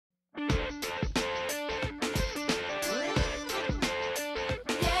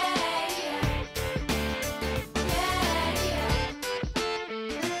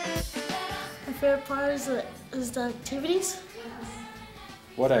favorite part is the activities.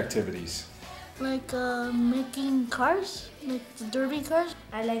 What activities? Like making cars, like the derby cars.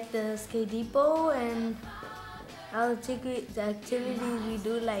 I like the skate depot and all the activities we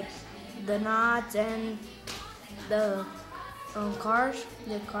do, like the knots and the cars,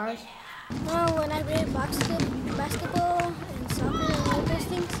 When I play basketball and soccer and all those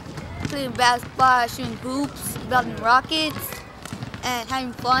things. Playing basketball, shooting hoops, building rockets, and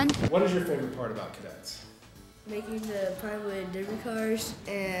having fun. What is your favorite part about cadets? making the private derby cars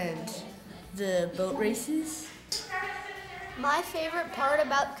and the boat races. My favorite part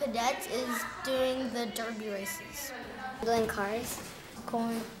about cadets is doing the derby races. Doing cars,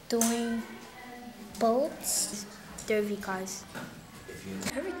 doing boats, derby cars.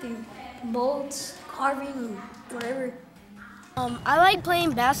 Everything. Boats, carving, whatever. I like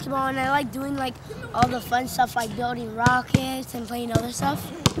playing basketball and I like doing like all the fun stuff like building rockets and playing other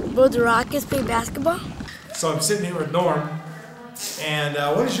stuff. Build rockets, play basketball. So I'm sitting here with Norm, and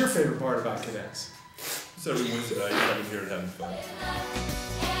what is your favorite part about cadets? So every Wednesday night, coming here and having fun.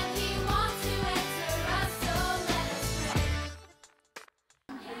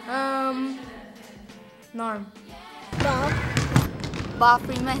 Norm. Bob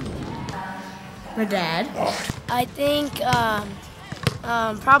Freeman. My dad. I think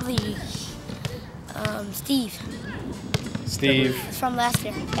probably Steve. Steve. From last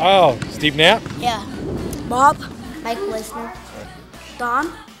year. Oh, Steve Knapp? Yeah. Bob. Mike Listener. Don.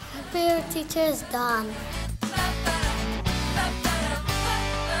 My favorite teacher is Don.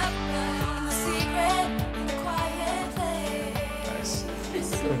 Nice.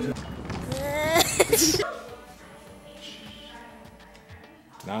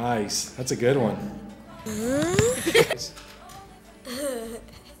 Nice. That's a good one. Nice.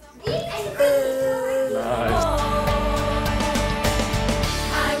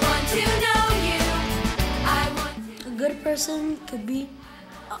 A good person could be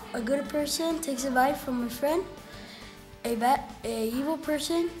a good person takes advice from a friend. A evil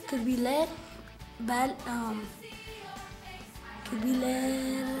person could be led could be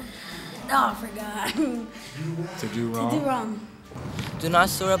led. Oh, I forgot. To do wrong. To do wrong. Do not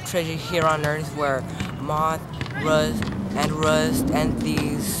store up treasure here on earth where moth, rust, and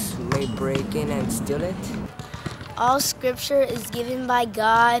thieves may break in and steal it. All scripture is given by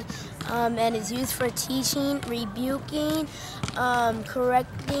God and is used for teaching, rebuking,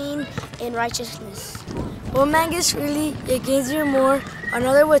 correcting, in righteousness. One man gets freely, it gains you more.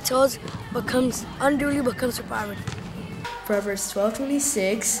 Another withholds, unduly becomes a poverty. Proverbs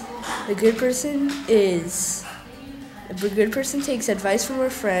 12:26. A good person takes advice from a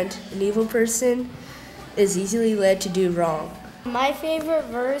friend. An evil person is easily led to do wrong. My favorite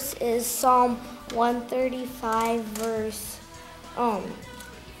verse is Psalm 135, verse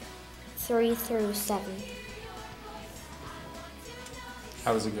 3 through 7.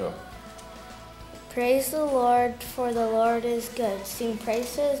 How does it go? Praise the Lord, for the Lord is good. Sing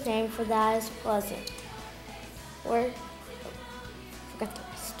praise to his name, for that is pleasant. Forgot the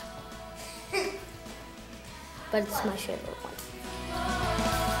rest. But it's my favorite one.